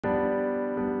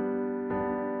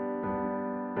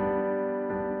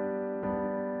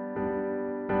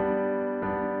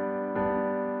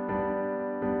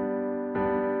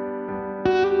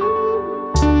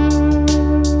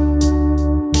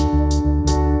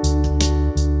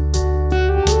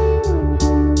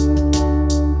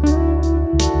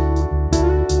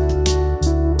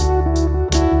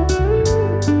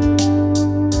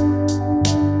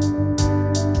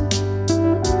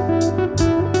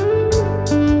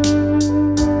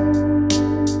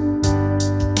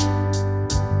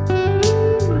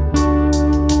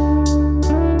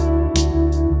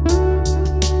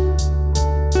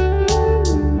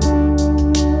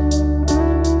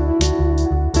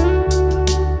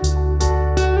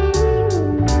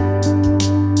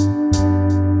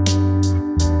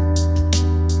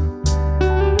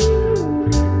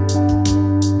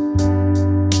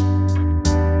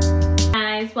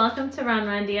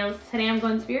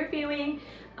be reviewing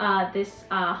this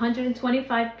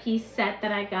 125 piece set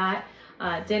that I got,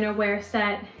 dinnerware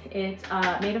set. It's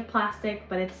made of plastic,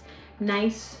 but it's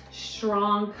nice,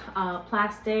 strong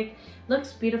plastic.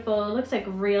 Looks beautiful. It looks like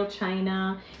real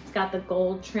china. It's got the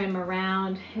gold trim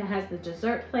around. It has the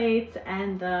dessert plates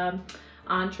and the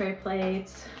entree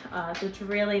plates, so it's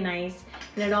really nice.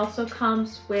 And it also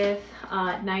comes with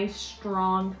nice,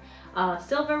 strong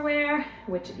silverware,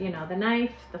 which, you know, the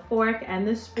knife, the fork, and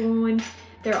the spoon.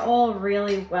 They're all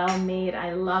really well made.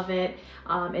 I love it.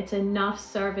 It's enough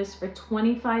service for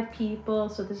 25 people,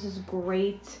 so this is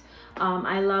great.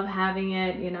 I love having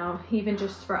it, you know, even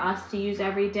just for us to use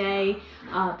every day,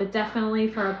 but definitely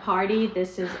for a party,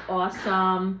 this is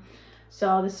awesome.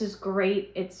 So this is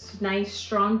great. It's nice,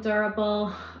 strong,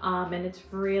 durable, and it's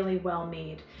really well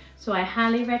made. So I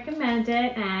highly recommend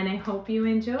it, and I hope you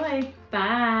enjoy.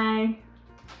 Bye.